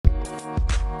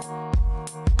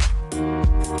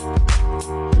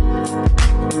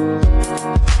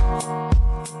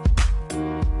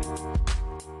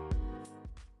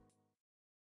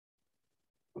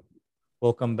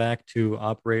Welcome back to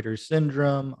Operator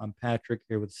Syndrome. I'm Patrick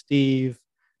here with Steve,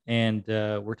 and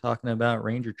we're talking about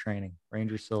Ranger training,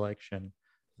 Ranger selection.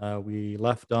 We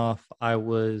left off, I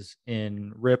was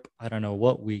in RIP. I don't know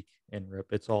what week in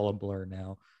RIP. It's all a blur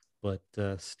now. But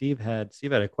Steve had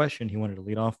a question he wanted to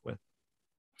lead off with.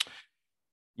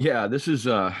 Yeah, this is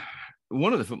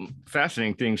one of the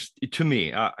fascinating things to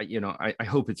me. I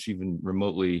hope it's even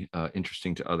remotely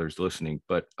interesting to others listening,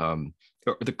 but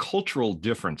the cultural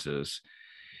differences.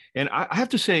 And I have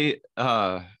to say,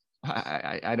 I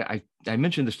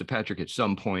mentioned this to Patrick at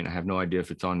some point. I have no idea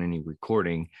if it's on any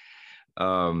recording.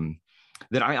 That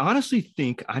I honestly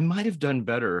think I might have done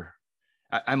better.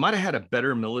 I might have had a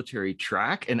better military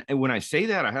track. And when I say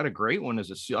that, I had a great one as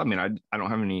a SEAL. I mean, I don't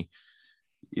have any,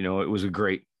 it was a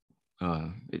great,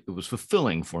 it was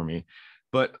fulfilling for me.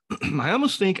 But I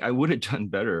almost think I would have done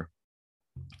better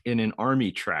in an Army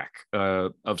track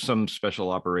of some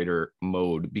special operator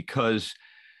mode, because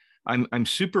I'm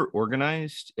super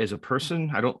organized as a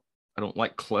person. I don't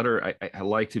like clutter. I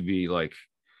like to be like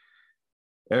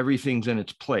everything's in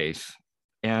its place.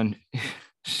 And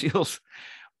SEALs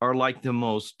are like the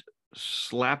most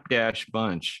slapdash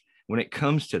bunch when it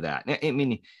comes to that. I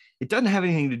mean, it doesn't have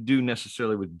anything to do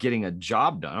necessarily with getting a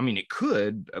job done. I mean, it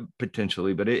could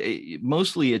potentially, but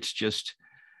mostly it's just,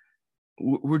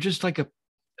 we're just like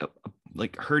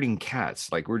like herding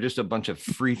cats. Like we're just a bunch of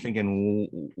free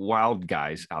thinking wild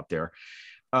guys out there.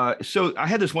 So I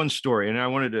had this one story, and I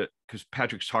wanted to, because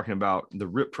Patrick's talking about the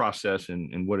RIP process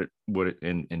and what it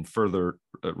and further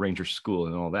Ranger school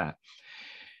and all that.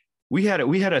 We had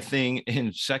a thing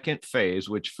in second phase,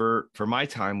 which for my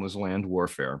time was land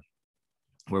warfare,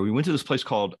 where we went to this place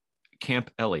called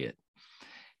Camp Elliott.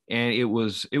 And it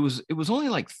was only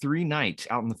like 3 nights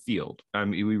out in the field. I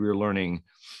mean, we were learning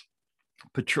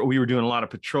patrol. We were doing a lot of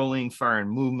patrolling, fire and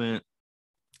movement,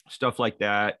 stuff like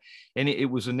that. And it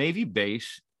was a Navy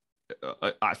base,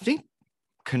 I think,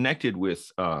 connected with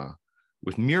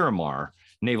Miramar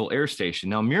Naval Air Station.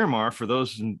 Now, Miramar, for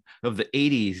those of the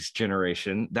 80s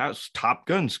generation, that's Top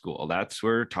Gun school. That's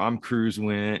where Tom Cruise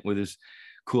went with his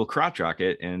cool crotch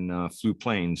rocket and flew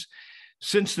planes.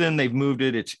 Since then, they've moved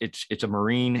it. It's a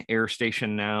Marine Air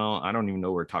Station now. I don't even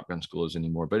know where Top Gun school is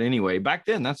anymore. But anyway, back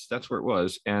then, that's where it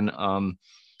was. And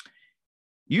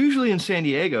usually in San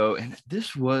Diego, and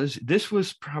this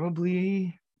was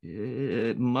probably,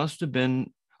 it must have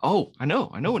been, oh, I know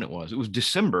when it was. It was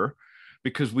December,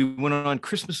 because we went on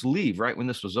Christmas leave right when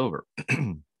this was over.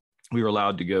 We were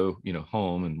allowed to go,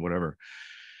 home and whatever.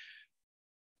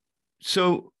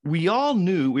 So we all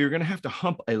knew we were going to have to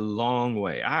hump a long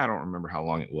way. I don't remember how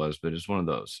long it was, but it's one of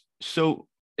those. So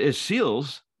as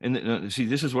SEALs, and see,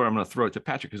 this is where I'm going to throw it to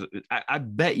Patrick, because I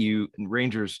bet you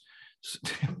Rangers,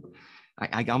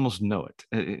 I almost know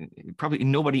it. Probably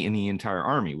nobody in the entire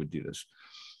Army would do this.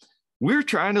 We're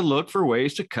trying to look for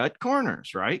ways to cut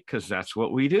corners, right? Because that's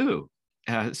what we do.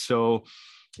 So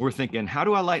we're thinking, how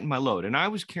do I lighten my load? And I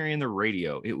was carrying the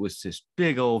radio. It was this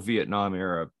big old Vietnam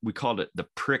era. We called it the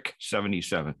Prick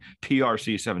 77,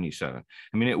 PRC 77.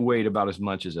 I mean, it weighed about as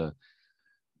much as a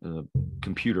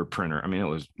computer printer. I mean, it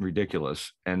was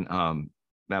ridiculous. And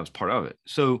that was part of it.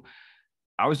 So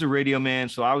I was the radio man.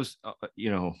 So I was,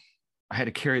 I had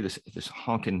to carry this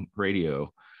honking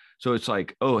radio. So it's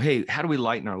like, oh, hey, how do we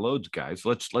lighten our loads, guys?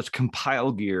 Let's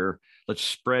compile gear. Let's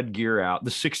spread gear out.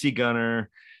 The 60 gunner.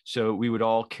 So we would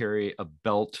all carry a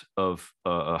belt of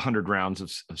 100 rounds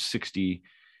of 60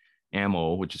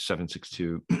 ammo, which is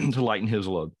 7.62, to lighten his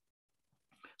load.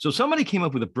 So somebody came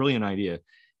up with a brilliant idea.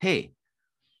 Hey,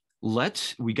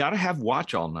 we got to have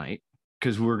watch all night,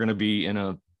 because we're going to be in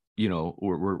a,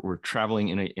 we're traveling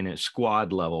in a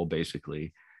squad level,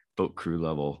 basically, boat crew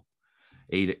level.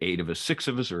 8 of us, 6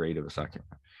 of us, or 8 of us, I can't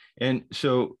remember. And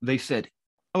so they said,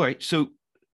 all right, so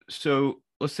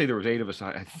let's say there was 8 of us,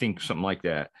 I think, something like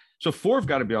that. So 4 have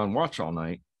got to be on watch all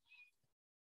night,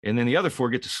 and then the other 4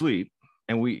 get to sleep,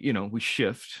 and we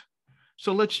shift.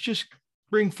 So let's just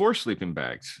bring 4 sleeping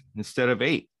bags instead of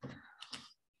 8.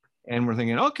 And we're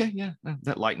thinking, okay, yeah,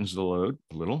 that lightens the load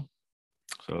a little.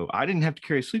 So I didn't have to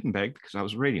carry a sleeping bag because I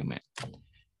was a radio man.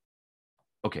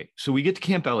 Okay, so we get to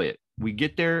Camp Elliott. We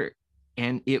get there,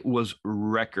 and it was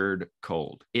record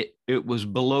cold. It was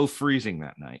below freezing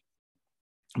that night.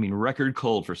 I mean, record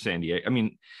cold for San Diego. I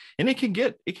mean, and it can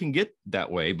get that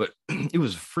way, but it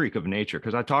was a freak of nature,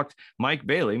 because I talked Mike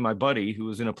Bailey, my buddy who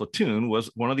was in a platoon,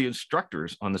 was one of the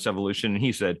instructors on this evolution. And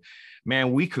he said,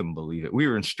 man, we couldn't believe it. We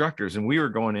were instructors, and we were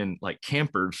going in like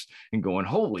campers and going,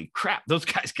 holy crap, those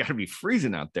guys got to be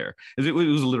freezing out there. It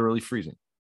was literally freezing.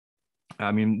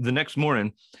 I mean, the next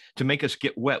morning, to make us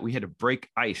get wet, we had to break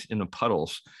ice into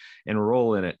puddles and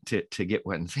roll in it to get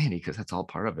wet and sandy, because that's all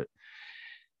part of it.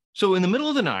 So in the middle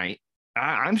of the night,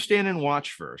 I'm standing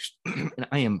watch first, and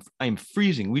I am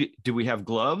freezing. We have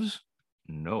gloves?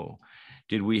 No.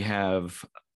 Did we have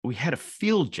we had a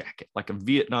field jacket, like a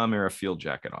Vietnam era field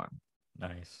jacket on.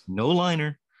 Nice. No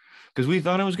liner, because we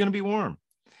thought it was going to be warm.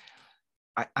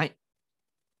 I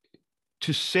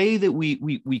to say that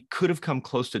we could have come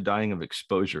close to dying of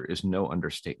exposure is no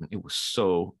understatement. It was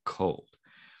so cold.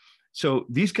 So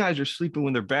these guys are sleeping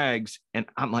with their bags, and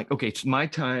I'm like, okay, it's my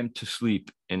time to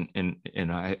sleep. And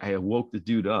I awoke the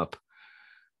dude up,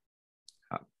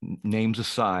 names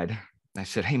aside. I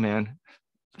said, hey man,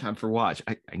 time for watch.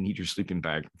 I need your sleeping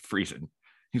bag. I'm freezing.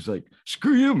 He's like,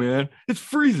 screw you, man. It's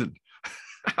freezing.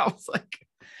 I was like,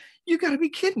 you got to be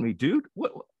kidding me, dude.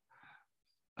 What?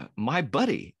 My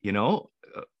buddy,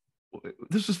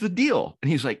 this is the deal. And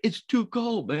he's like, it's too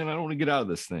cold, man. I don't want to get out of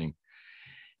this thing.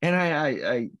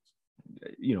 And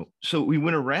so we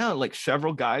went around, like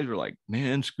several guys were like,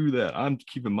 man, screw that. I'm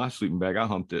keeping my sleeping bag. I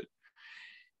humped it.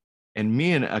 And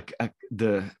me and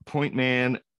the point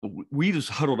man, we just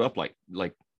huddled up like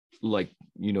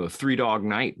three dog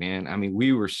night, man. I mean,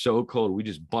 we were so cold. We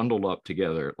just bundled up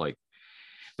together. But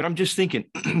I'm just thinking,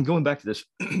 going back to this,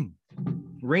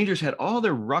 Rangers had all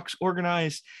their rucks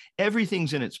organized.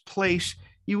 Everything's in its place.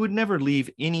 You would never leave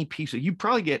any piece you'd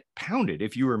probably get pounded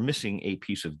if you were missing a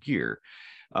piece of gear.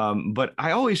 But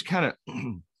I always kind of,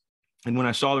 and when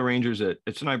I saw the Rangers at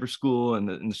sniper school and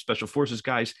the special forces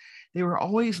guys, they were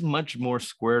always much more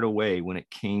squared away when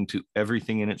it came to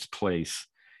everything in its place.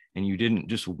 And you didn't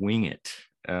just wing it.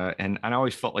 And I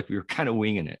always felt like we were kind of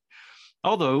winging it.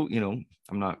 Although,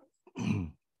 I'm not.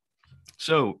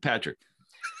 So, Patrick,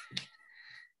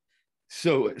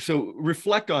 so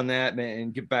reflect on that, man,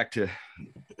 and get back to.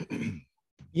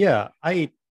 Yeah, I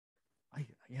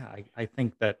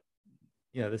think that,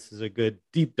 yeah, this is a good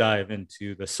deep dive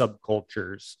into the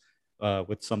subcultures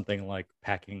with something like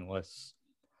packing lists.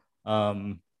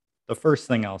 The first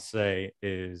thing I'll say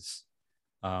is,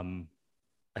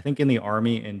 I think in the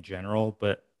Army in general,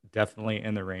 but definitely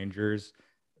in the Rangers,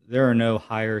 there are no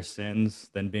higher sins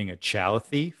than being a chow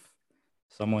thief,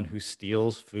 someone who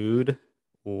steals food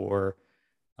or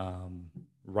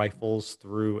rifles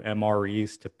through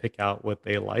MREs to pick out what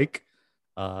they like,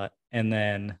 and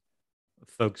then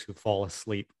folks who fall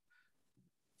asleep,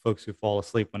 folks who fall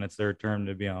asleep when it's their turn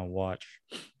to be on watch.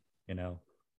 You know,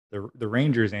 the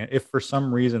Rangers, and if for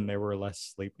some reason there were less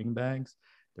sleeping bags,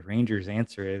 the Rangers'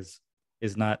 answer is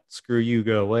not screw you,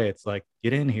 go away. It's like,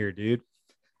 get in here, dude.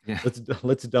 Yeah.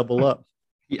 Let's double up.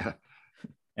 Yeah.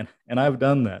 And I've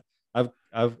done that.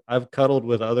 I've cuddled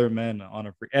with other men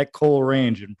at Cole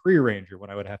Range and pre-Ranger when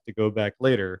I would have to go back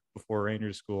later before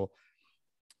Ranger school.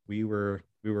 We were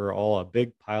all a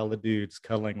big pile of dudes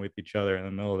cuddling with each other in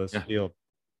the middle of this field.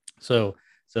 So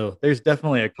there's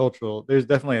definitely a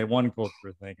one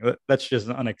culture thing that's just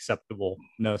unacceptable.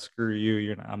 No, screw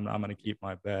you. I'm going to keep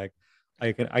my bag.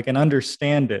 I can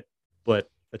understand it, but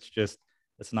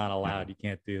it's not allowed. You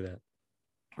can't do that.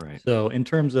 Right. So in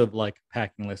terms of like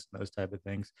packing lists and those type of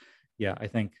things, yeah, I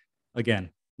think again,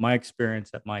 my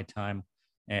experience at my time,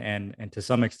 and to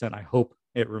some extent, I hope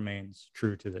it remains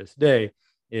true to this day,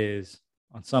 is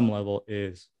on some level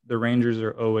is the Rangers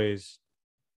are always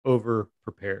over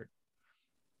prepared,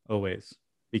 always,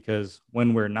 because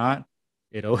when we're not,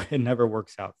 it never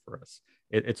works out for us.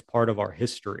 It's part of our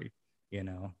history,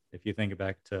 if you think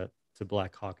back to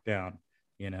Black Hawk Down.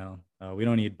 We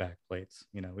don't need back plates.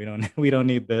 We don't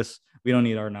need this. We don't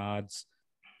need our nods.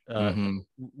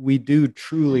 We do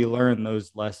truly learn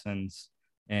those lessons,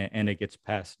 and it gets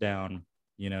passed down.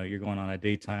 You're going on a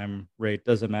daytime raid,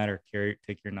 doesn't matter,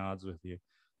 take your nods with you.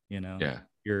 Yeah.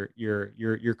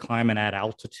 You're climbing at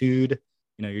altitude.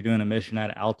 You're doing a mission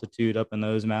at altitude up in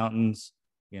those mountains,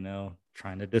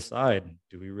 trying to decide,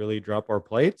 do we really drop our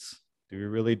plates? Do we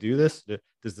really do this?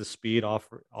 Does the speed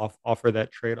offer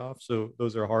that trade-off? So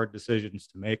those are hard decisions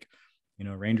to make.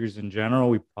 Rangers in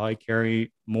general, we probably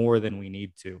carry more than we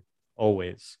need to,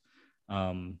 always.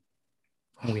 And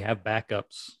we have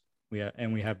backups. We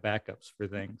have backups for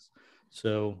things.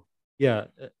 So yeah,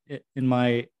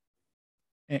 and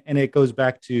it goes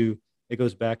back to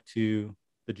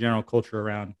the general culture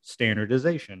around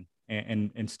standardization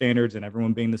and standards, and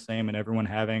everyone being the same and everyone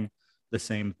having the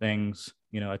same things.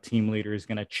 A team leader is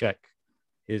going to check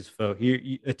his foe.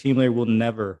 A team leader will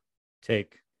never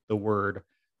take the word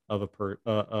of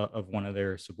of one of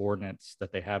their subordinates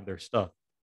that they have their stuff.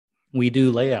 We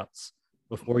do layouts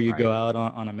before you go out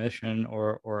on a mission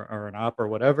or an op or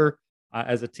whatever.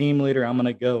 As a team leader, I'm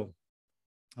going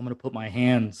to put my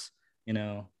hands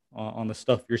on the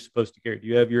stuff you're supposed to carry? Do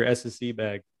you have your SSC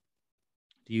bag?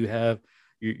 Do you have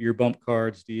your bump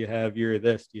cards? Do you have your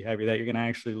this? Do you have your that? You're going to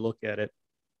actually look at it,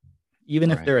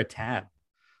 even if Right. they're a tab.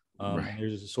 And Right.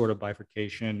 there's a sort of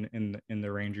bifurcation in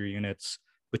the Ranger units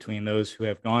between those who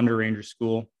have gone to Ranger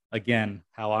school. Again,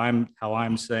 how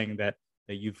I'm saying that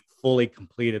you've fully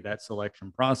completed that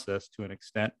selection process to an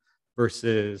extent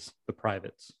versus the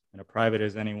privates. And a private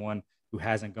is anyone who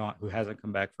hasn't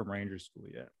come back from Ranger school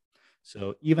yet.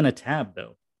 So even a tab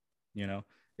though,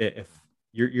 if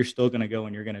you're still going to go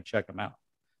and you're going to check them out.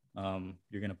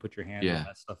 You're going to put your hands on Yeah.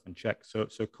 that stuff and check. So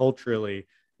culturally,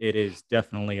 it is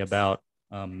definitely about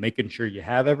making sure you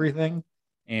have everything.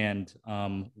 And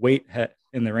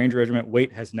in the Ranger Regiment,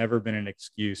 weight has never been an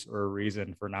excuse or a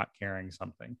reason for not carrying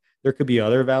something. There could be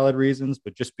other valid reasons,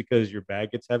 but just because your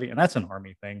bag gets heavy, and that's an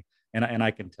Army thing, and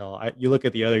I can tell. You look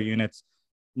at the other units,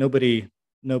 nobody,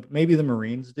 no, maybe the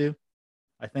Marines do.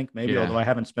 I think maybe, although Yeah. I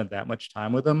haven't spent that much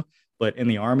time with them, but in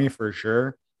the Army for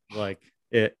sure, like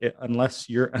unless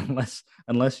you're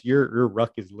unless your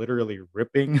ruck is literally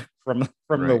ripping from the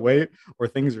Right. weight or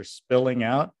things are spilling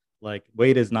out, like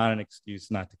weight is not an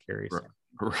excuse not to carry Right. something.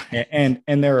 Right.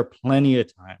 And there are plenty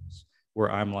of times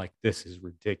where I'm like, this is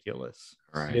ridiculous.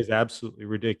 It Right. is absolutely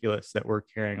ridiculous that we're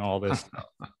carrying all this stuff.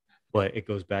 But it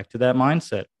goes back to that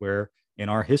mindset where in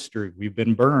our history we've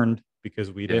been burned because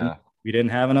Yeah. we didn't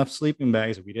have enough sleeping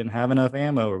bags, or we didn't have enough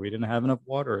ammo, or we didn't have enough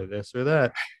water, or this or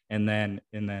that. And then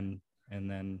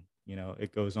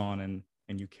it goes on,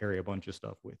 and you carry a bunch of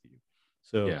stuff with you.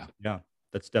 So, Yeah. so yeah,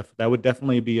 that would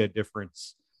definitely be a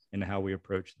difference in how we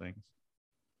approach things.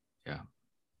 Yeah.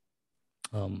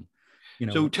 Um,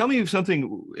 So you tell me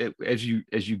something as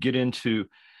you get into,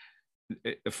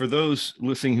 for those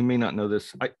listening who may not know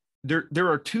this, there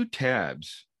are two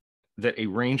tabs that a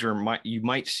ranger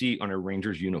might see on a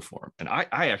ranger's uniform. And I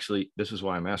actually, this is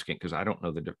why I'm asking, because I don't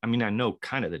know I mean, I know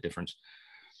kind of the difference.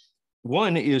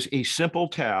 One is a simple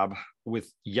tab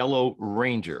with yellow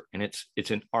Ranger, and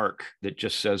it's an arc that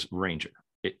just says Ranger.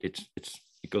 It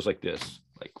goes like this,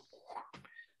 like,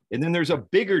 and then there's a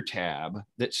bigger tab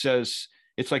that says,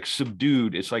 it's like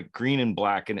subdued, it's like green and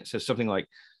black, and it says something like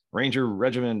Ranger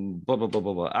Regiment, blah blah blah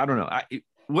blah blah. I don't know.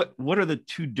 What are the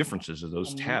two differences of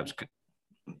those know, tabs?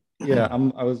 yeah,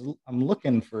 I'm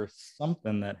looking for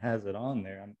something that has it on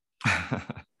there.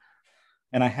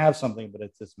 And I have something, but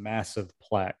it's this massive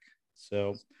plaque.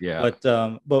 So, Yeah.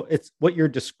 but it's what you're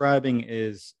describing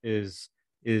is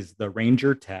the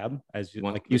Ranger tab, as you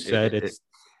Well, like you said.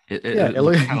 Yeah, it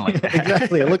looks kind of like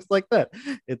exactly. It that. looks like that.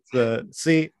 It's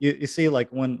see you see like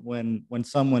when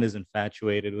someone is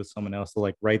infatuated with someone else, they'll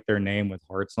like write their name with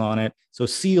hearts on it. So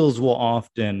SEALs will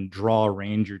often draw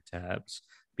Ranger tabs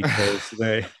because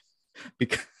they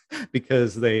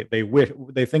because they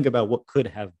think about what could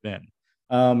have been.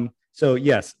 So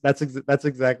yes, that's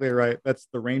exactly right. That's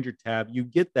the Ranger tab. You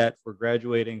get that for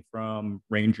graduating from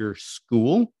Ranger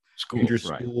School. School, Ranger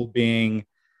right? School being,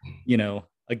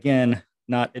 again,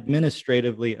 not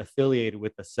administratively affiliated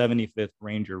with the 75th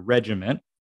Ranger Regiment,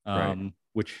 Right.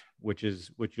 which is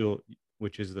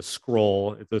the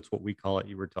scroll. That's what we call it.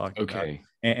 You were talking about, Okay.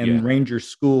 and Yeah. Ranger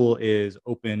School is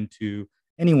open to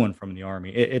anyone from the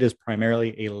Army. It is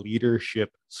primarily a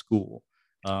leadership school,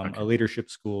 Okay.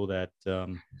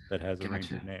 that has a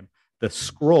Ranger Gotcha. name. The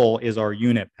scroll is our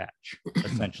unit patch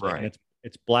essentially, and Right.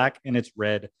 it's black and it's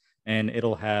red, and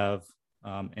it'll have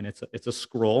and it's a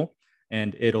scroll,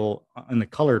 and it'll in the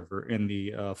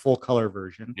full color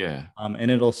version, Yeah.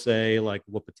 and it'll say like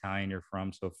what battalion you're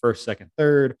from, so first, second,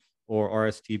 third, or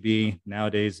RSTB.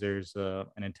 Nowadays, there's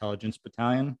an intelligence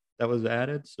battalion that was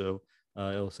added, so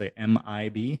it'll say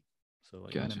MIB, so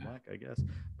like Men in Gotcha. Black, I guess.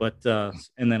 But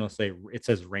and then it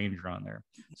says Ranger on there.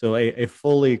 So a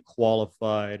fully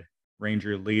qualified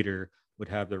Ranger leader would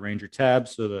have the Ranger tab,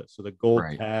 so the gold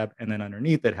Right. tab, and then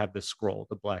underneath it have the scroll,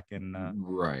 the black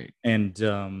Right.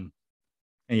 and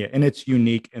yeah, and it's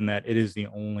unique in that it is the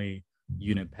only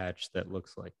unit patch that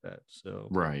looks like that. So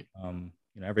Right.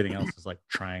 everything else is like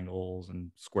triangles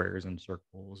and squares and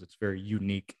circles. It's very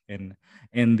unique, and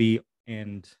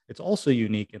it's also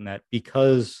unique in that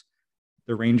because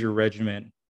the Ranger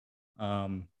Regiment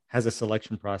has a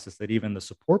selection process that even the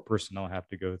support personnel have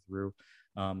to go through,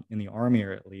 in the Army,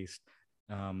 or at least,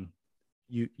 um,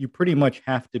 you pretty much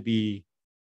have to be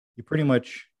you pretty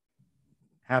much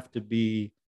have to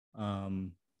be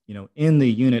in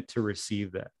the unit to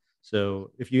receive that.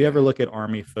 So if you ever Yeah. look at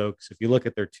Army folks, if you look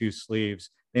at their two sleeves,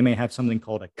 they may have something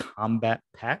called a combat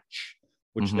patch,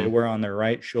 which they Mm-hmm. wear on their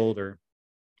right shoulder.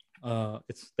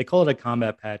 They call it a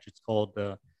combat patch. It's called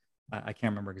I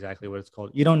can't remember exactly what it's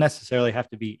called. You don't necessarily have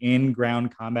to be in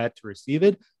ground combat to receive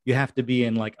it. You have to be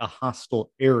in like a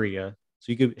hostile area.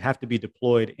 So you could have to be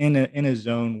deployed in a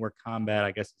zone where combat,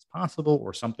 I guess, is possible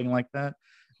or something like that,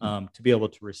 to be able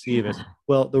to receive it.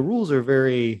 Well, the rules are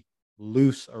very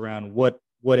loose around what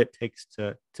it takes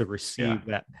to Yeah. receive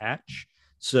that patch.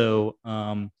 So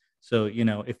so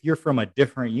if you're from a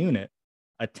different unit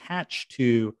attached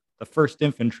to the First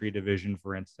Infantry Division,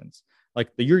 for instance, like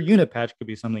your unit patch could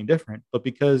be something different, but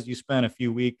because you spent a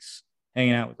few weeks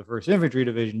hanging out with the First Infantry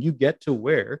Division, you get to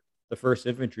wear the First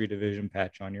Infantry Division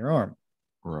patch on your arm.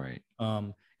 Right.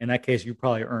 In that case, you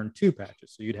probably earn two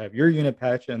patches. So you'd have your unit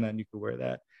patch and then you could wear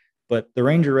that. But the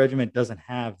Ranger Regiment doesn't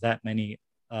have that many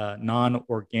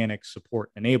non-organic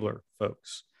support enabler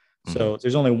folks. Mm-hmm. So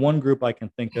there's only one group I can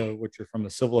think of, which are from the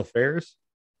civil affairs.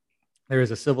 There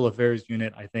is a civil affairs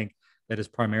unit, I think, that is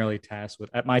primarily tasked with,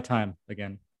 at my time,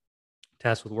 again,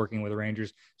 tasked with working with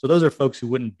Rangers. So those are folks who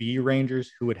wouldn't be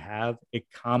Rangers, who would have a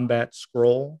combat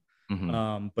scroll.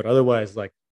 Mm-hmm. But otherwise,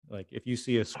 like if you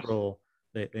see a scroll,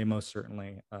 they most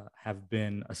certainly have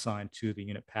been assigned to the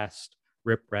unit past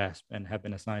RIP RASP and have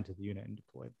been assigned to the unit and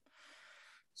deployed.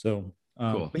 So,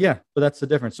 Cool. but yeah, but that's the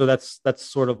difference. So that's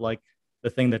sort of like the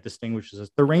thing that distinguishes us.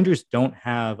 The Rangers don't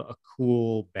have a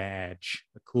cool badge,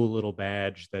 a cool little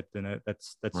badge that's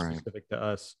Right. specific to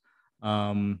us.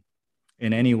 Um,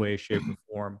 in any way, shape,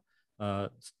 or form.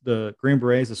 The Green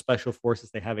Berets, the Special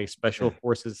Forces, they have a Special Yeah.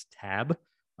 Forces tab.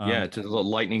 Yeah. It's the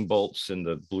lightning bolts and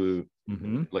the blue,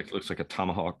 Mhm. like looks like a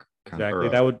tomahawk kind of, or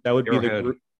Exactly. a That would be the arrowhead.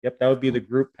 group. Yep, that would be the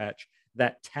group patch.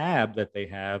 That tab that they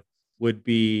have would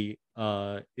be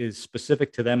is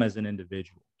specific to them as an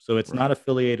individual. So it's Right. not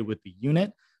affiliated with the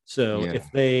unit. So Yeah.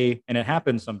 if they, and it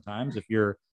happens sometimes, if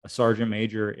you're a sergeant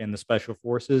major in the special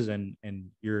forces and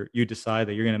you decide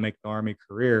that you're going to make the Army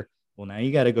career, well, now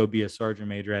you got to go be a sergeant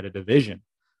major at a division.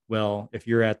 Well, if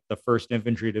you're at the First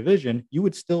Infantry Division, you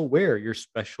would still wear your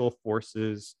special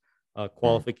forces Mm.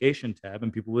 qualification tab,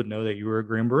 and people would know that you were a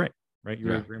Green Beret, right? You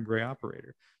were a Yeah. Green Beret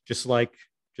operator. Just like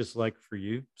for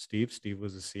you, Steve. Steve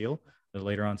was a SEAL. And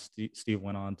later on, Steve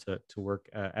went on to work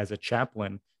as a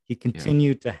chaplain. He Yeah.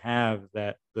 continued to have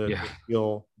Yeah. the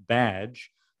SEAL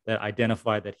badge that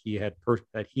identified that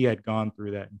that he had gone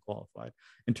through that and qualified.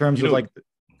 In terms You of know, like,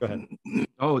 go ahead.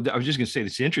 oh, I was just going to say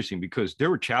it's interesting because there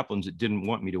were chaplains that didn't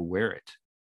want me to wear it.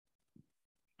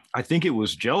 I think it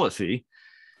was jealousy.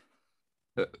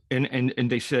 And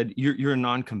they said, you're a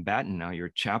non-combatant now. You're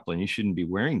a chaplain. You shouldn't be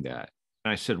wearing that.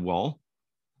 And I said, well,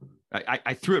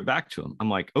 I threw it back to him. I'm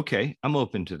like, okay, I'm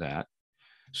open to that.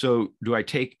 So I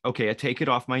take it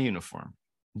off my uniform.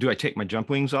 Do I take my jump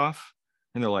wings off?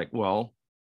 And they're like, well,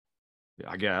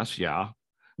 I guess, yeah.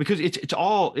 Because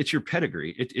it's your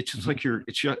pedigree. It's just Mhm. like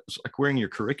it's just like wearing your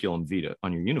curriculum vita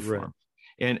on your Right. uniform.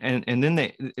 And then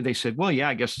they said, well, yeah,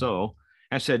 I guess so.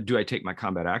 I said, do I take my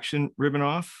combat action ribbon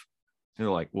off? And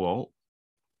they're like, well,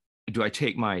 do I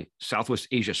take my Southwest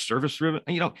Asia service ribbon?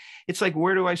 It's like,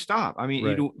 where do I stop? I mean,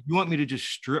 Right. you want me to just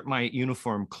strip my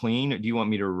uniform clean? Or do you want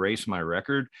me to erase my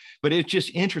record? But it's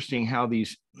just interesting how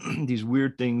these these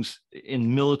weird things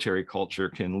in military culture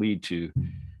can lead to,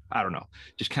 I don't know,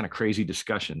 just kind of crazy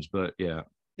discussions. But yeah,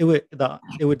 It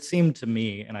would seem to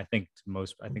me, and I think to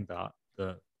most, I think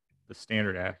the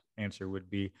standard answer would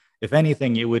be, if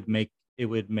anything, it would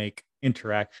make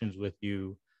interactions with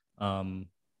you, um,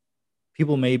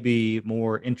 people may be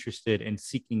more interested in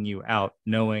seeking you out,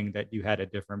 knowing that you had a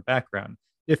different background.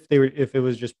 If it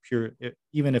was just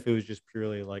even if it was just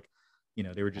purely like,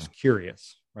 they were just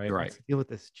curious, right? right. What's the deal with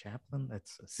this chaplain?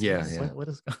 That's a Yeah, SEAL. yeah,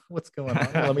 What's what's going on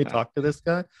here? Let me talk to this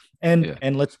guy. And yeah,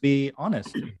 and let's be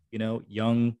honest,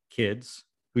 young kids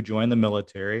who join the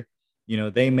military,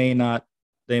 they may not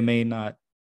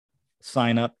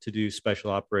sign up to do special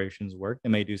operations work. They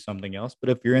may do something else. But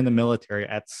if you're in the military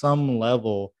at some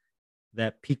level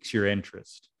that piques your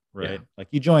interest, yeah, right? Like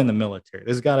you join the military,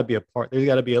 there's got to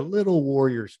be a little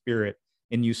warrior spirit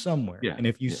in you somewhere. yeah, And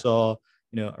if you yeah, saw,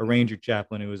 a Ranger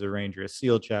chaplain who was a Ranger, a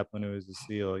SEAL chaplain who was a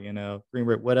SEAL, Green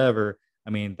Beret, whatever. I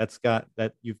mean,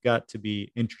 you've got to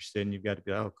be interested and you've got to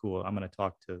be, oh, cool. I'm going to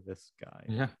talk to this guy,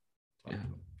 yeah, talk yeah. to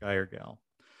him, guy or gal.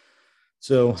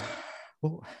 So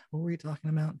what were we talking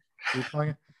about? We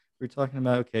were talking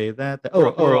about, okay,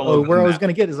 We're all over the where I was map.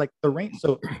 going to get is like the range.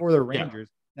 So for the Yeah, Rangers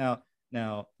now,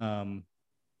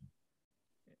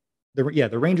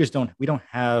 the Rangers we don't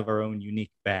have our own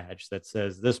unique badge that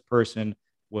says this person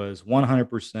was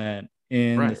 100%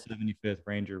 in the right. 75th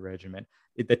Ranger Regiment.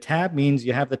 The tab means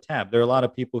you have the tab. There are a lot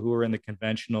of people who are in the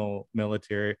conventional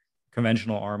military,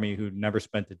 conventional army who never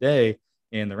spent a day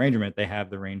in the Regiment. They have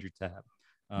the Ranger tab.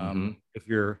 Mm-hmm. If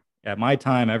you're At my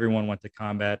time, everyone went to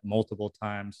combat multiple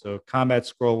times. So combat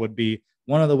scroll would be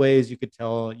one of the ways you could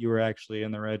tell you were actually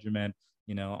in the regiment.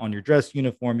 You know, on your dress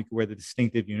uniform, you could wear the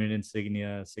distinctive unit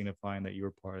insignia signifying that you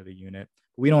were part of the unit.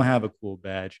 We don't have a cool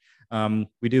badge.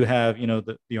 We do have, you know,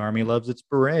 the Army loves its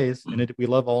berets, and we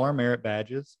love all our merit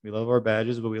badges. We love our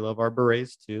badges, but we love our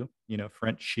berets too, you know,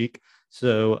 French chic.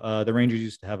 So the Rangers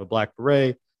used to have a black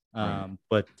beret, Right.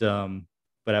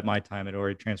 but at my time, it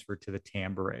already transferred to the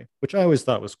tan beret, which I always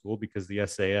thought was cool because the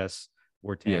SAS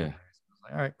wore tan Yeah. berets. I was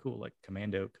like, all right, cool, like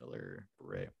commando color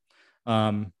beret.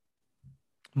 Um,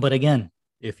 but again,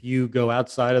 if you go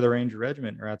outside of the Ranger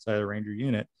Regiment or outside of the Ranger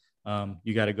unit,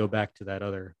 you got to go back to that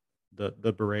other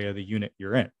the beret of the unit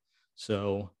you're in.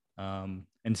 So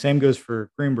and same goes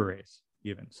for Green Berets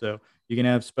even. So you can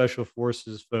have Special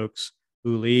Forces folks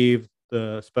who leave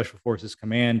the Special Forces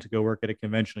Command to go work at a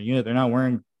conventional unit. They're not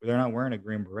wearing a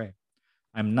Green Beret.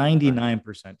 I'm Right.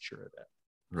 99% sure of that.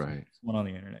 Right. Someone on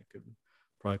the internet could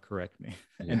probably correct me,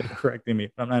 end up Yeah. correcting me.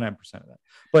 But I'm 99% of that.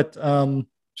 But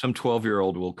Some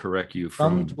 12-year-old will correct you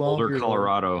some from Boulder, 12-year-old,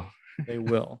 Colorado. they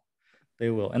will. They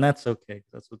will. And that's okay,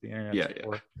 because that's what the internet's Yeah. Yeah.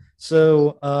 for.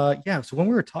 So yeah, so when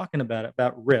we were talking about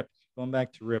RIP, going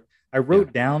back to RIP, I Yeah.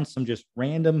 wrote down some just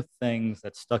random things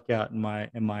that stuck out in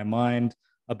my mind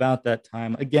about that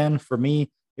time. Again, for me,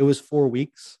 it was 4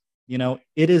 weeks. You know,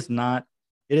 it is not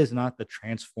the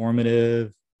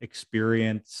transformative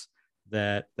experience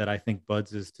that I think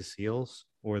Buds is to SEALs,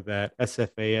 or that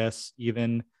SFAS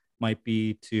even might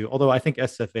be to, although I think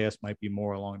SFAS might be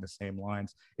more along the same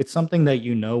lines. It's something that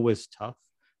you know is tough,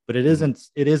 but it Mhm. isn't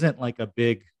it isn't like a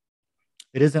big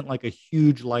it isn't like a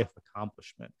huge life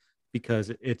accomplishment,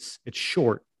 because it's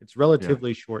short, it's Yeah.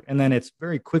 relatively short, and then it's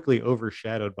very quickly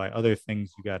overshadowed by other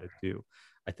things you got to do.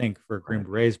 I think for Green Right.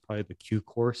 Berets, probably the Q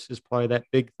course is probably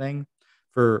that big thing.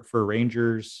 For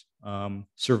Rangers,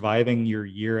 surviving your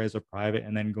year as a private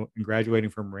and then and graduating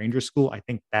from Ranger school, I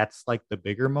think that's like the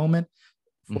bigger moment.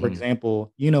 For Hmm.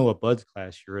 example, you know, a Buds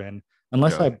class you're in.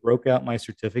 Unless Yeah. I broke out my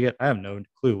certificate, I have no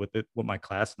clue what my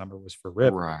class number was for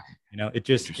RIP. Right. You know, it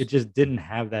Interesting. just didn't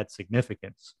have that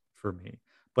significance for me.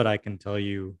 But I can tell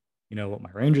you, you know, what my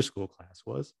Ranger School class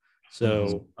was. Hmm.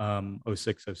 So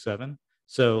 06, 07.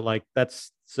 So like that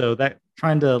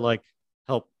trying to like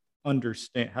help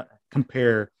understand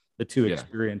compare the two Yeah.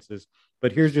 experiences.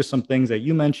 But here's just some things that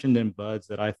you mentioned in Buds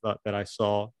that I thought that I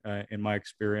saw in my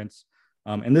experience.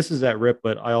 And this is at RIP,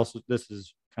 but this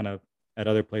is kind of at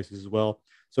other places as well.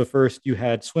 So first you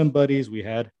had swim buddies, we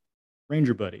had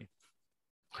Ranger buddy.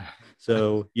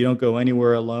 So you don't go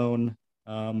anywhere alone.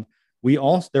 Um,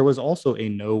 there was also a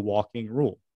no walking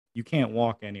rule. You can't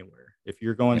walk anywhere. If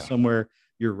you're going Yeah. somewhere,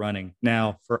 you're running.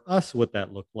 Now, for us, what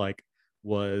that looked like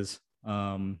was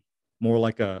more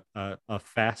like a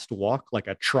fast walk, like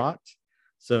a trot.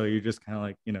 So you're just kind of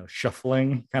like, you know,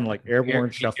 shuffling, kind of like airborne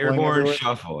The shuffling airborne everywhere.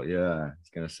 shuffle. Yeah. I was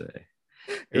gonna say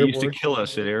it used to Airborne kill shuffle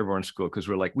us at everywhere. airborne school because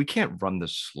we're like, we can't run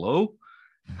this slow.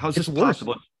 How's It's this worse.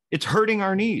 possible? It's hurting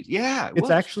our knees. Yeah, it It's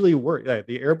was. actually worse. Yeah,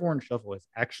 the airborne shuffle is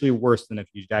actually worse than if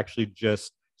you actually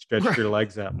just stretched Right. your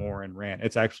legs out more and ran.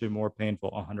 It's actually more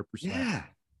painful, 100%. Yeah.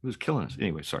 It was killing us.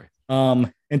 Anyway, sorry.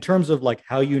 In terms of like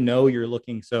how you know you're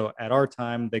looking, so at our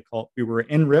time we were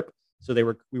in RIP, so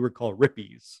we were called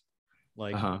Rippies.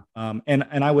 Like Uh-huh. and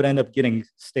I would end up getting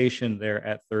stationed there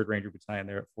at Third Ranger Battalion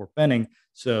there at Fort Benning.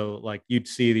 So like you'd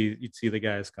see the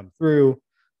guys come through,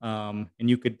 and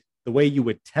the way you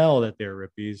would tell that they're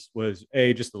Rippies was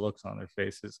just the looks on their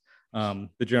faces,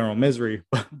 the general misery,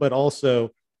 but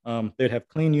also they'd have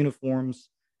clean uniforms,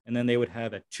 and then they would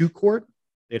have a two court.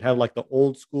 They'd have like the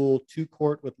old school two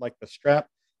court with like the strap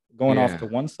going off Yeah. to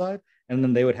one side, and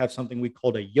then they would have something we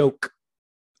called a yoke,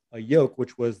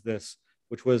 which was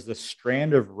the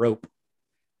strand of rope,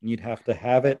 and you'd have to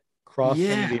have it crossing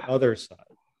Yeah. the other side.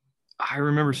 I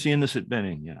remember seeing this at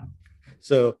Benning. Yeah.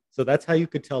 So that's how you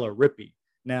could tell a rippy.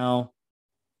 Now,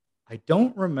 I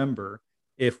don't remember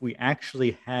if we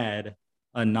actually had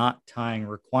a knot tying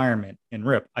requirement in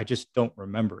RIP. I just don't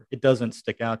remember. It doesn't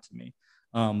stick out to me.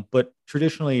 But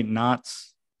traditionally,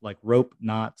 knots, like rope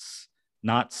Mhm.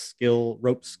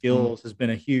 skills has been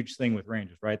a huge thing with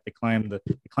Rangers, right? They climb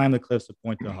the cliffs of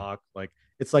Point de Hawk. Like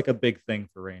it's like a big thing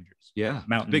for Rangers, Yeah. It's a big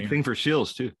mountaineering. thing for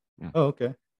SEALs too. Yeah. Oh,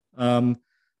 okay. Um,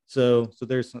 so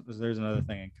there's another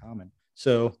thing in common.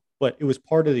 So, but it was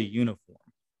part of the uniform,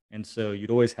 and so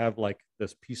you'd always have like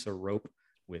this piece of rope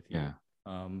with you, Yeah.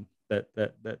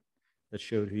 that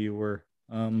showed who you were.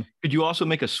 Could you also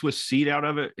make a Swiss seat out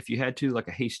of it if you had to, like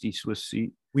a hasty Swiss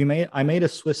seat? I made a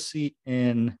Swiss seat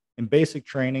in basic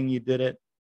training. You did it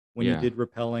when you Yeah. did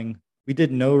rappelling. We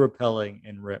did no rappelling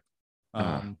in RIP.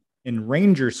 Uh, In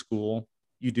Ranger school,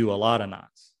 you do a lot of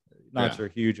knots. knots are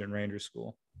huge in Ranger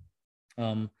School.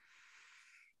 Um,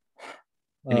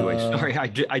 Anyway, sorry, I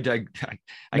no, get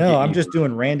I'm you. just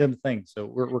doing random things. So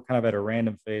we're kind of at a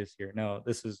random phase here. No,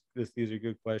 these are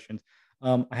good questions.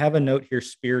 I have a note here,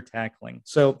 spear tackling.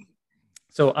 So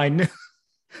I knew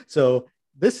so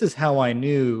this is how I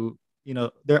knew,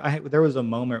 there was a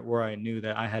moment where I knew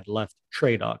that I had left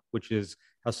TRADOC, which is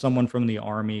how someone from the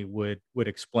army would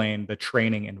explain the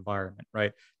training environment,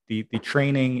 right? The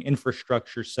training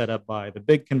infrastructure set up by the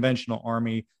big conventional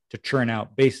army to churn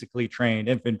out basically trained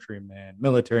infantrymen,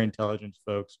 military intelligence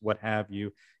folks, what have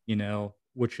you,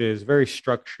 which is very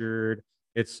structured.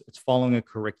 It's following a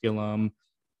curriculum.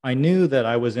 I knew that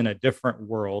I was in a different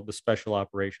world, the special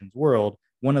operations world.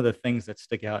 One of the things that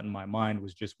stick out in my mind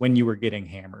was just when you were getting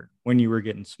hammered, when you were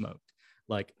getting smoked.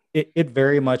 Like it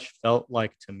very much felt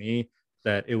like to me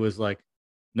that it was like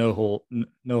no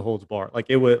holds bar. Like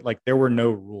it was like there were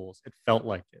no rules. It felt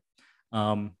like it.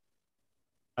 Um,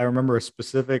 I remember a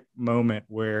specific moment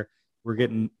where we're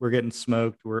getting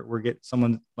smoked. We're getting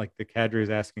someone like the cadre is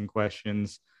asking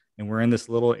questions, and we're in this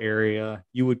little area.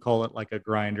 You would call it like a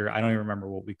grinder. I don't even remember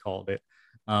what we called it.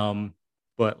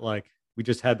 But like we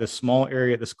just had this small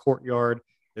area, this courtyard,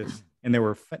 and there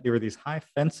were these high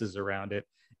fences around it,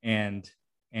 and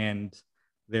and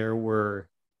there were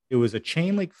it was a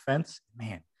chain link fence.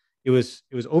 Man, it was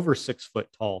over 6 foot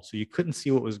tall, so you couldn't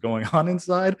see what was going on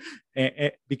inside,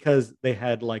 because they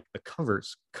had like the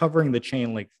covers covering the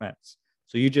chain link fence.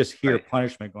 So you just hear Right.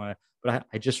 punishment going on. But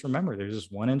I just remember there's this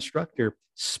one instructor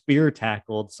spear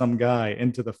tackled some guy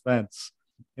into the fence.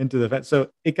 So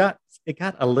it got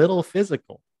a little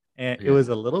physical, and it Yeah. was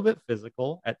a little bit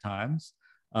physical at times.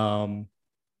 Um,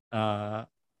 uh,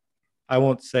 I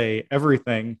won't say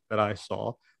everything that I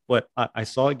saw, but I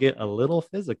saw it get a little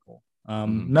physical.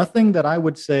 Hmm. Nothing that I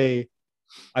would say.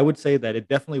 I would say that it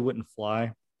definitely wouldn't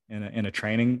fly in a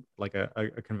training like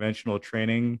a conventional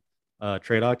training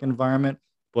trade-off environment,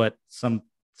 but some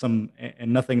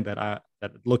and nothing that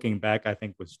looking back I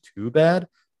think was too bad,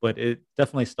 but it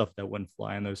definitely stuff that wouldn't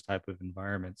fly in those type of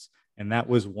environments. And that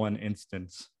was one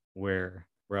instance where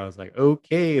I was like,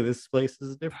 okay, this place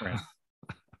is different.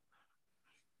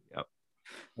 Yep.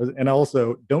 And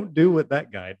also, don't do what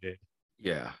that guy did.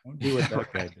 Yeah. Don't do what Yeah.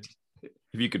 that guy Right. did.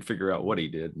 If you could figure out what he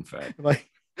did, in fact. Like,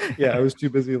 yeah, I was too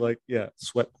busy, like, yeah,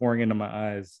 sweat pouring into my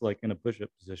eyes, like in a push-up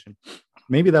position.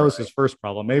 Maybe that was his Right. first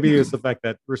problem. Maybe it's the fact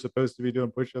that we're supposed to be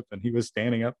doing push-ups and he was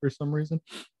standing up for some reason.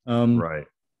 Um, Right.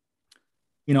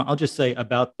 I'll just say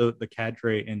about the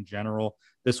cadre in general.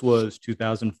 This was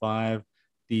 2005.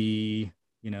 The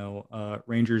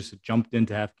Rangers jumped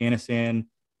into Afghanistan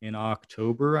in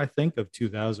October, I think, of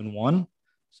 2001.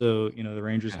 So the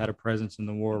Rangers Yeah. had a presence in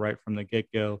the war right from the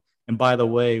get go. And by the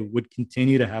way, would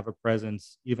continue to have a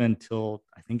presence even till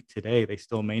I think today. They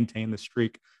still maintain the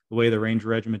streak. The way the Ranger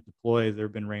Regiment deploys, there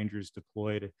have been Rangers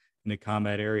deployed into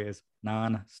combat areas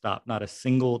non-stop, not a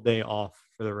single day off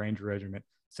for the Ranger Regiment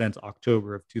since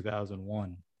October of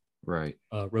 2001, Right.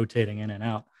 rotating in and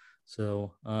out.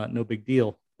 So no big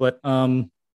deal. But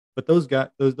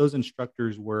those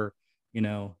instructors were,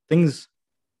 things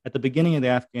at the beginning of the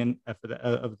Afghan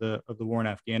of the war in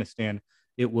Afghanistan.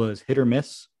 It was hit or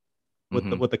miss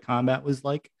Hmm. what the combat was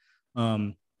like.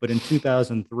 But in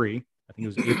 2003, I think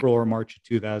it was April or March of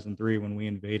 2003 when we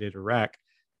invaded Iraq,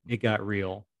 it got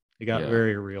real. It got Yeah.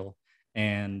 very real,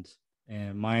 and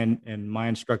my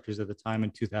instructors at the time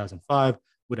in 2005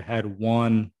 would have had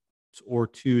one or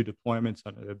two deployments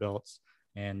under their belts,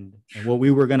 and what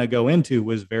we were going to go into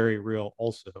was very real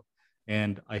also.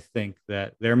 And I think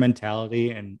that their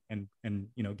mentality and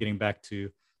getting back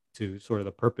to sort of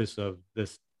the purpose of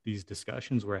these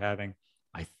discussions we're having,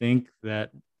 I think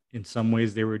that in some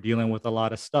ways they were dealing with a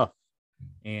lot of stuff.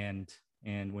 And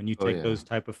when you Oh take yeah. those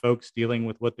type of folks dealing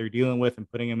with what they're dealing with and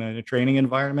putting them in a training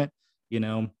environment, you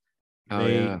know, Oh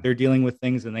yeah. they're dealing with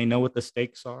things and they know what the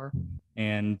stakes are.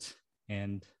 And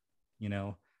and you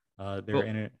know they're Well,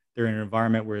 in an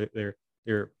environment where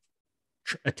they're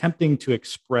attempting to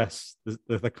express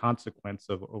the consequence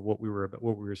of what we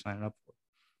were signing up for.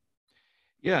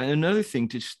 yeah, and another thing,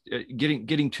 just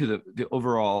getting to the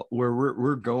overall where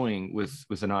we're going with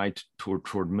an eye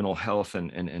toward mental health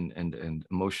and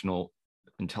emotional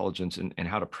intelligence and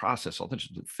how to process all this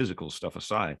physical stuff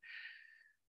aside.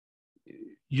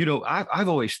 I've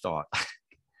always thought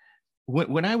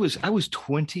when I was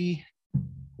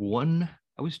 21,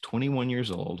 I was 21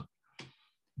 years old.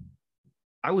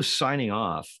 I was signing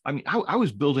off. I mean, I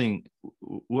was building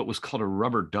what was called a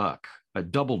rubber duck, a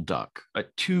double duck,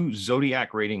 two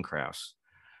Zodiac rating crafts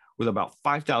with about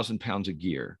 5,000 pounds of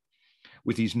gear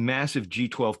with these massive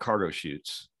G12 cargo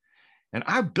chutes. And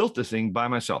I built this thing by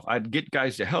myself. I'd get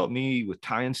guys to help me with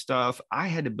tying stuff. I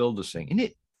had to build this thing, and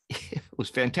it was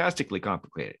fantastically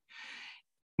complicated.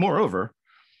 Moreover,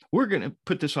 we're going to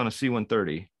put this on a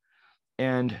C-130,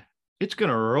 and it's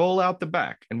going to roll out the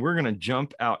back, and we're going to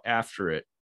jump out after it.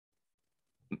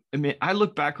 I mean, I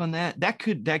look back on that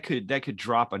could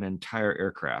drop an entire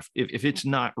aircraft if it's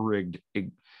not rigged,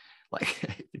 like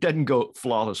it doesn't go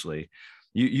flawlessly.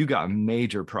 You got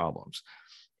major problems.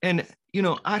 And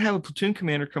I'd have a platoon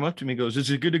commander come up to me and goes, "Is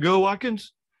it good to go,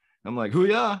 Watkins?" I'm like, "Oh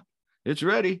yeah, it's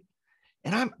ready."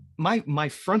 And my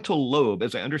frontal lobe,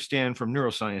 as I understand from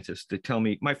neuroscientists, they tell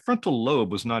me my frontal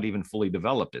lobe was not even fully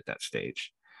developed at that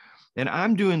stage. And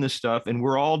I'm doing this stuff, and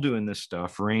we're all doing this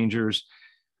stuff, Rangers.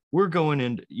 We're going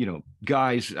in,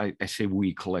 guys, I say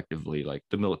we collectively, like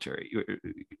the military,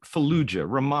 Fallujah,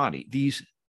 Ramadi, these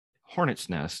hornet's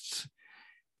nests.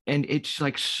 And it's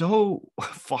like so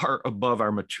far above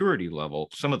our maturity level,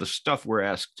 some of the stuff we're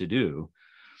asked to do.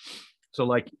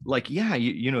 So yeah,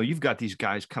 you've got these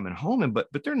guys coming home, and but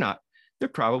they're not. They're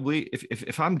probably,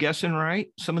 if I'm guessing right,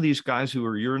 some of these guys who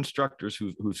are your instructors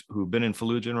who've been in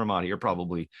Fallujah and Ramadi are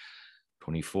probably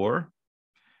 24,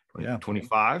 20, Yeah.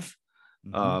 25.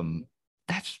 Mm-hmm.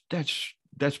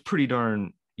 That's pretty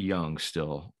darn young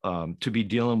still, to be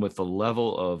dealing with the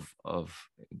level of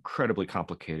incredibly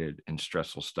complicated and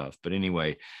stressful stuff. But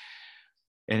anyway,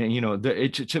 and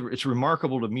it's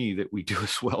remarkable to me that we do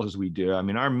as well as we do. I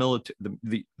mean, our military,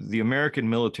 the American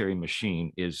military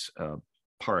machine is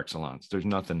par excellence. There's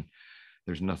nothing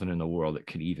in the world that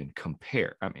could even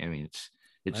compare. I mean,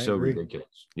 it's I so agree.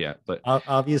 ridiculous. Yeah, but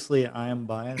Obviously, I am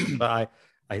biased, but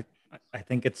I, I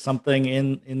think it's something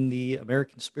in the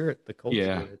American spirit, the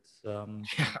yeah, culture. It's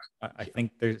yeah, I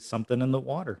think there's something in the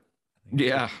water. I think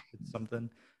yeah, it's something.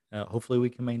 Hopefully, we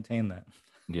can maintain that.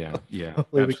 yeah, yeah,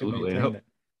 Hopefully, we can absolutely. And maintain that.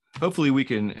 hopefully we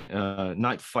can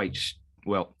not fight.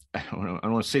 Well, I don't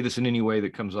want to say this in any way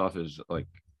that comes off as like.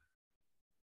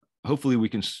 Hopefully we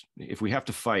can. If we have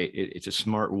to fight, it's a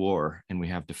smart war, and we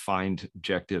have defined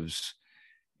objectives,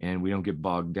 and we don't get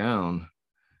bogged down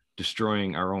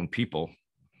destroying our own people.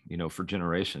 For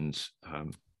generations.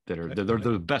 That are they're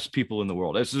the best people in the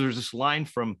world. There's this line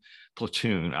from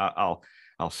Platoon. I'll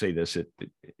say this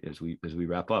as we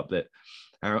wrap up, that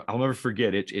I'll never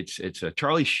forget. It's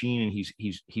Charlie Sheen, and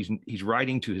he's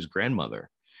writing to his grandmother,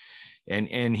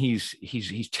 and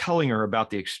he's telling her about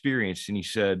the experience, and he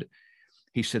said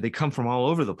they come from all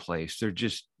over the place. They're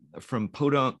just from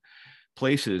podunk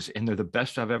places, and they're the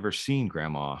best I've ever seen,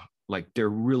 Grandma. Like, they're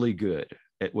really good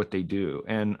at what they do,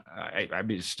 and I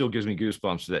mean, it still gives me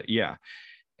goosebumps that, yeah.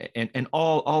 And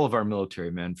all of our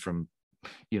military men, from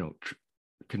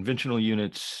conventional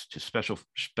units to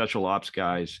special ops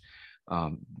guys,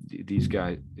 these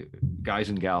guys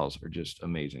and gals are just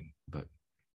amazing. But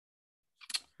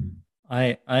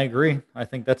I agree. I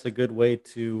think that's a good way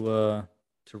to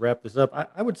wrap this up.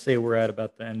 I would say we're at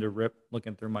about the end of RIP.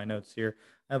 Looking through my notes here,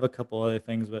 I have a couple other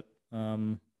things, but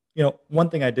one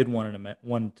thing I did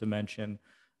want to mention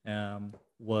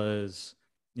was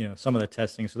some of the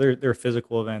testing. So there are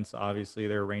physical events. Obviously,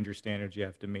 there are Ranger standards you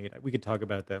have to meet. We could talk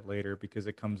about that later because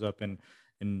it comes up in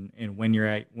when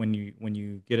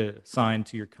you get assigned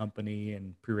to your company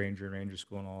and pre-Ranger and Ranger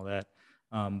school and all that.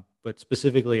 But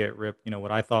specifically at RIP,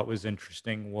 what I thought was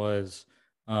interesting was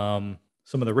some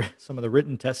of the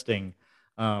written testing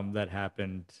that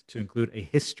happened, to include a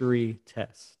history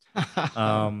test.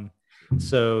 Um,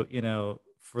 so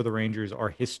for the Rangers, our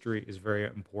history is very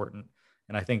important,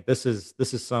 and I think this is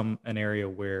an area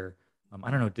where I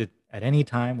don't know. Did at any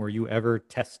time were you ever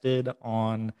tested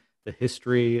on the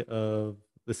history of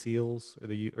the SEALs or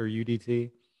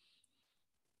UDT?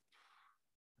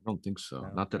 I don't think so.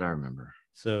 No. Not that I remember.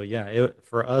 So yeah,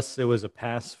 for us it was a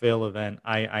pass fail event.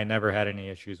 I never had any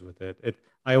issues with it.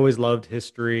 I always loved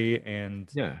history,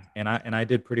 Yeah. and I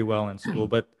did pretty well in school.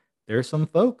 But there's some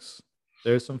folks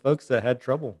there's some folks that had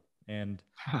trouble, and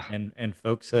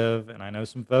folks have, and I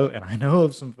know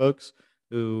of some folks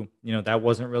who that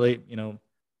wasn't really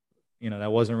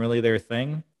that wasn't really their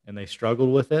thing, and they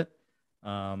struggled with it.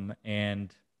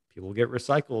 And people get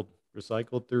recycled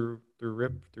through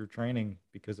RIP, through training,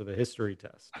 because of a history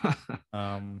test.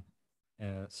 Um,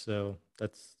 so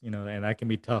that's and that can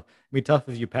be tough. It can be tough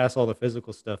if you pass all the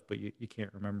physical stuff, but you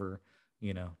can't remember,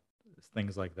 you know,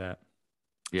 things like that.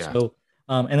 Yeah. So,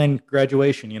 and then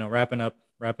graduation, wrapping up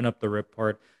the RIP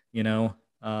part, you know,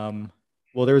 um,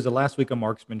 well, there was the last week of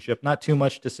marksmanship. Not too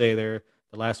much to say there.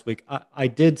 The last week, I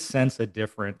did sense a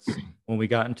difference when we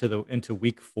got into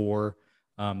week 4,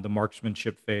 the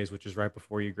marksmanship phase, which is right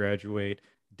before you graduate.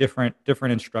 Different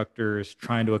instructors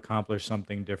trying to accomplish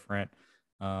something different.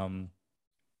 Um,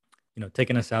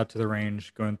 taking us out to the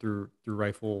range, going through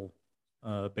rifle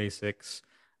basics,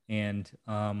 and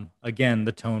again,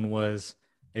 the tone was,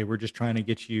 "Hey, we're just trying to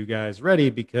get you guys ready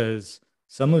because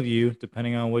some of you,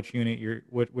 depending on which unit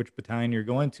which battalion you're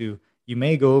going to, you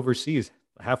may go overseas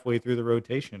halfway through the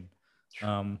rotation."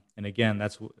 And again,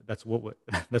 that's what would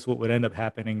that's what would end up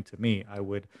happening to me. I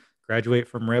would graduate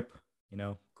from RIP,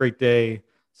 great day,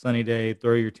 sunny day,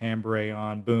 throw your tambourine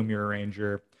on, boom, you're a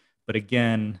ranger. But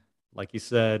again, like you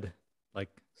said, like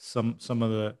some of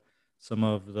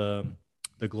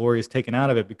the glory is taken out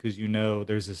of it because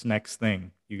there's this next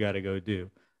thing you got to go do,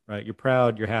 right? You're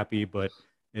proud, you're happy, but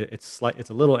it's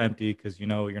a little empty because you're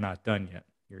not done yet.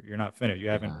 You're not finished. You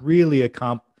haven't Yeah. really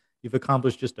you've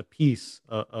accomplished just a piece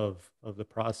of the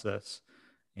process,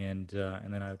 and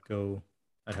then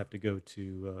I'd have to go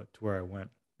to where I went,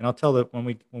 and I'll tell that when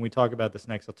we talk about this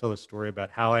next, I'll tell a story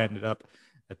about how I ended up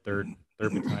at third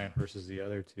battalion versus the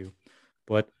other two,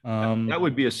 but That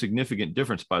would be a significant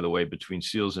difference, by the way, between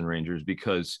SEALs and Rangers,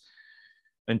 because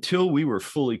until we were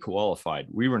fully qualified,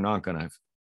 we were not going to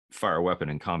fire a weapon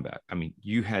in combat. I mean,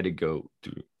 you had to go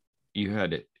through, you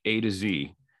had to, A to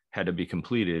Z had to be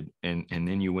completed, and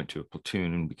then you went to a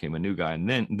platoon and became a new guy, and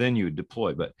then you would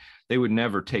deploy. But they would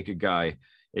never take a guy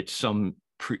at some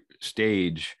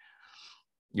stage,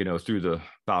 through the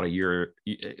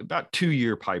about 2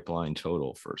 year pipeline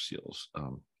total for SEALs,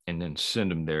 and then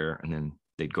send them there, and then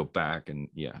they'd go back, and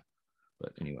yeah.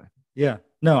 But anyway, Yeah.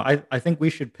 No, I think we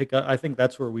should pick up. I think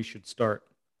that's where we should start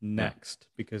yeah, next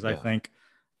because I yeah, think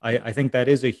I think that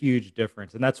is a huge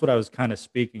difference. And that's what I was kind of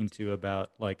speaking to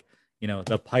about, like,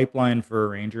 the pipeline for a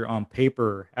ranger on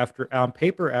paper after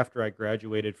I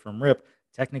graduated from RIP,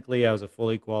 technically I was a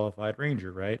fully qualified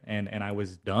ranger, right? And I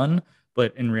was done,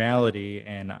 but in reality,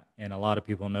 and a lot of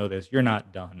people know this, you're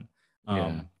not done.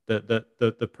 yeah,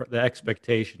 The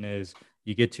expectation is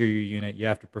you get to your unit, you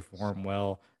have to perform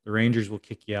well. The Rangers will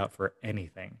kick you out for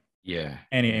anything. yeah,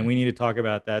 And yeah, we need to talk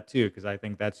about that too, because I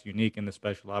think that's unique in the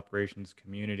special operations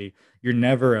community. You're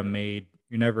never a made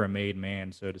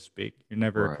man, so to speak.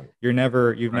 right, You've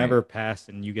right. never passed,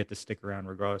 and you get to stick around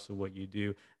regardless of what you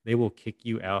do. They will kick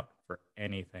you out for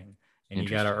anything, and you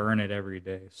got to Interesting. earn it every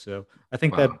day. So I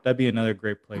think Wow. that'd be another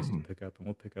great place to For pick up, and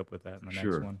we'll pick up with that in the next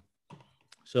sure. one.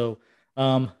 So,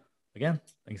 um, again,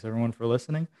 thanks everyone for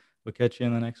listening. We'll catch you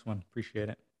in the next one. Appreciate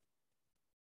it.